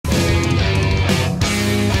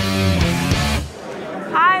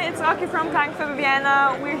Rocky from Klangfarbe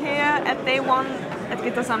Vienna. We're here at day 1 at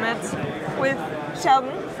Guitar Summit with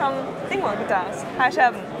Sheldon from Dingwall Guitars. Hi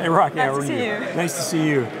Sheldon. Hey Rocky, nice how are to see you. Nice to see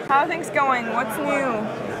you. How are things going? What's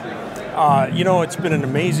new? You know, it's been an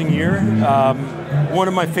amazing year. One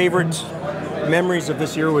of my favorite memories of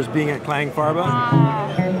this year was being at Klangfarbe.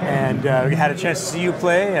 And we had a chance to see you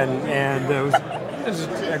play, and it was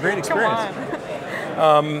a great experience.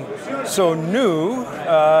 So new,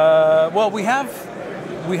 well, we have,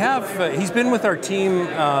 he's been with our team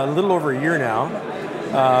a little over a year now.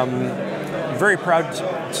 Very proud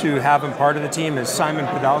to have him part of the team is Simon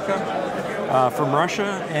Padalka from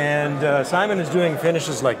Russia, and Simon is doing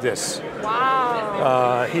finishes like this.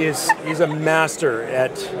 Wow. He's a master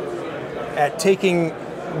at taking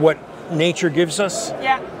what nature gives us,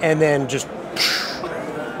 and then just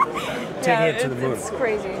taking it to the moon. It's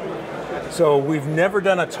crazy. So we've never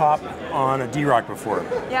done a top on a D-Rock before.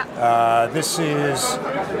 Yeah. This is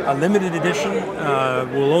a limited edition.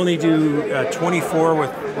 We'll only do 24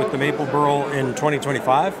 with the Maple Burl in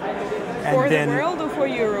 2025. And for then, the world or for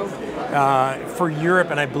Europe? For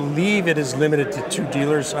Europe, and I believe it is limited to 2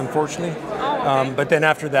 dealers, unfortunately. Oh, okay. But then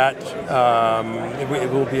after that, it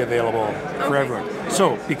will be available for everyone.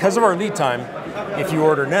 So because of our lead time, if you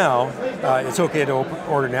order now, it's okay to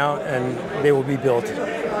order now, and they will be built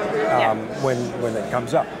when it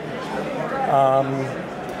comes up.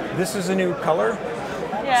 This is a new color.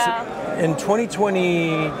 Yeah. So in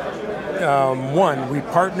 2021, we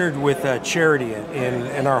partnered with a charity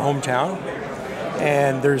in our hometown,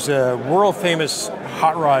 and there's a world famous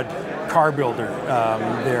hot rod car builder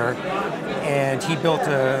there, and he built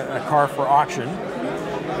a car for auction,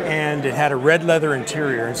 and it had a red leather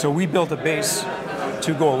interior, and so we built a base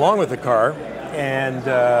to go along with the car, and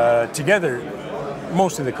together,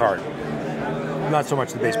 most of the car, not so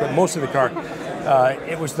much the base, but most of the car,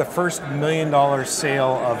 it was the first $1 million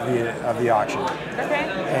sale of the auction. Okay.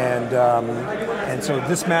 And so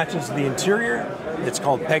this matches the interior. It's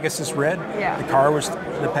called Pegasus Red. Yeah. The car was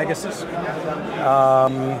the Pegasus.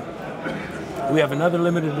 We have another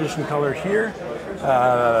limited edition color here,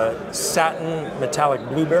 satin metallic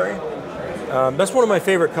blueberry. That's one of my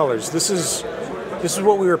favorite colors. This is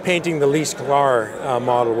what we were painting the Lee Sklar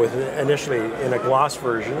model with initially in a gloss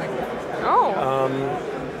version. Oh.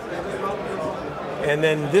 And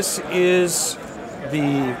then this is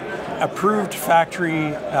the approved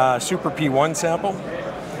factory Super P1 sample.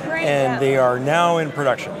 Great. And they are now in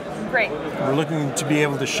production. Great. We're looking to be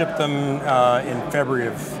able to ship them in February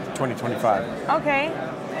of 2025. Okay.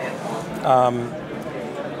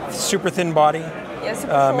 Super thin body. Yeah,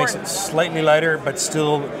 super short. Makes it slightly lighter, but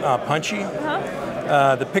still punchy.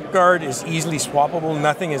 The pick guard is easily swappable.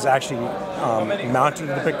 Nothing is actually mounted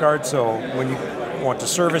to the pick guard, so when you want to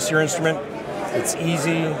service your instrument, it's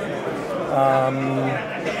easy.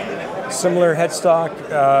 Similar headstock.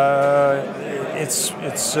 It's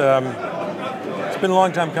been a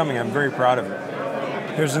long time coming. I'm very proud of it.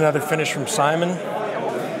 Here's another finish from Simon,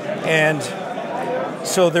 and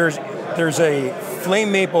so there's a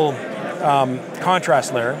flame maple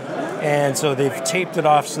contrast layer, and so they've taped it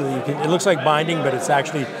off so that you can. It looks like binding, but it's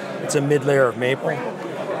a mid layer of maple.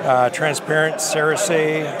 Transparent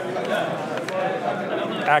Cerise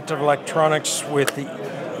active electronics with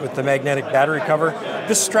the magnetic battery cover.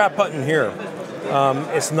 This strap button here,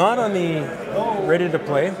 it's not on the ready to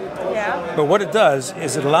play. Yeah. But what it does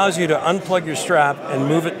is it allows you to unplug your strap and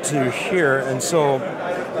move it to here, and so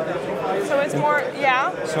it's more,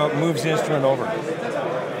 so it moves the instrument over,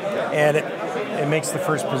 and it makes the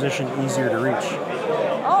first position easier to reach.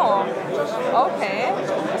 Oh, okay.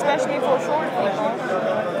 Especially for short people.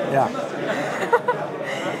 Yeah.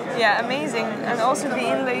 Yeah, amazing. And also the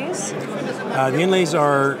inlays. The inlays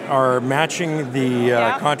are matching the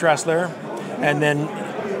contrast layer, and then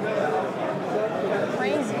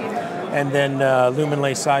lumen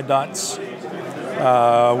lay side dots.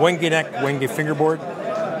 Wenge neck, Wenge fingerboard.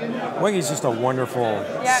 Wenge is just a wonderful,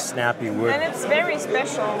 snappy wood. And it's very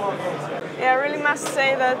special. Yeah, I really must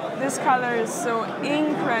say that this color is so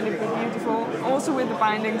incredibly beautiful. Also with the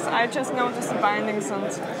bindings. I just noticed the bindings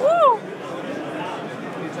and woo!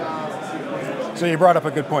 So you brought up a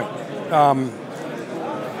good point.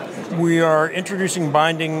 We are introducing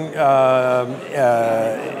binding.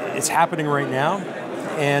 It's happening right now,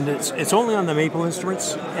 and it's only on the maple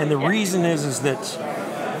instruments. And the reason is that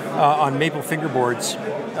on maple fingerboards,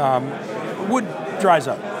 wood dries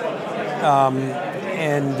up,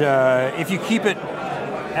 and if you keep it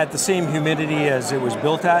at the same humidity as it was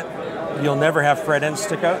built at, you'll never have fret ends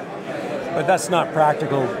stick out. But that's not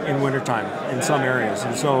practical in wintertime in some areas.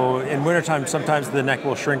 And so in wintertime, sometimes the neck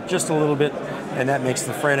will shrink just a little bit, and that makes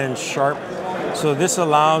the fret ends sharp. So this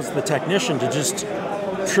allows the technician to just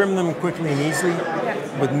trim them quickly and easily,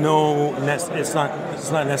 with no. It's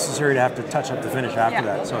not necessary to have to touch up the finish after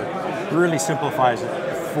that. So it really simplifies it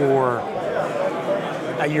for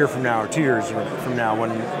a year from now or 2 years from now,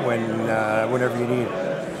 whenever you need it.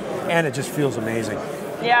 And it just feels amazing.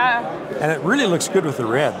 Yeah. And it really looks good with the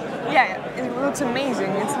red. Yeah, it looks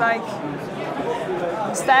amazing. It's like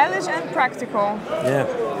stylish and practical. Yeah.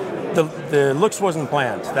 The looks wasn't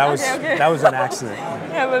planned. That was an accident.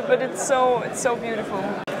 Yeah, but it's so beautiful.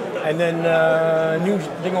 And then new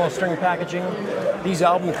Dingwall string packaging. These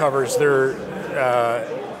album covers, they're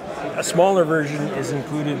a smaller version is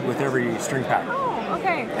included with every string pack. Oh,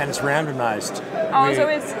 okay. And it's randomized. So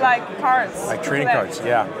it's like cards. Like trading cards,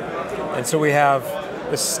 yeah. And so we have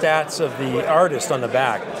the stats of the artist on the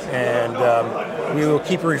back, and we will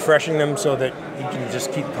keep refreshing them so that you can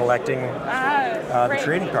just keep collecting the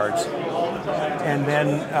trading cards. And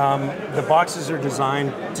then the boxes are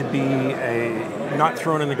designed to be not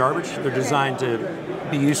thrown in the garbage. They're designed to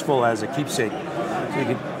be useful as a keepsake. So you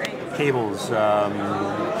get cables,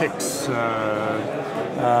 picks,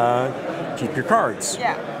 keep your cards.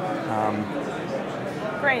 Yeah.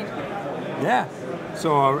 Great. Yeah.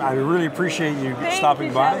 So I really appreciate you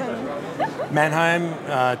stopping by. Mannheim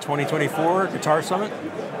 2024 Guitar Summit.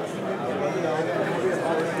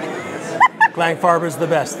 Klangfarbe is the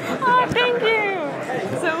best. Oh, thank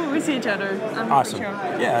you. So we see each other. Awesome.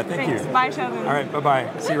 Yeah, thank you. Bye, Sheldon. All right,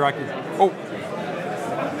 bye-bye. See you, Rocky. Oh,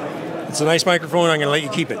 it's a nice microphone. I'm going to let you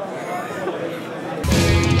keep it.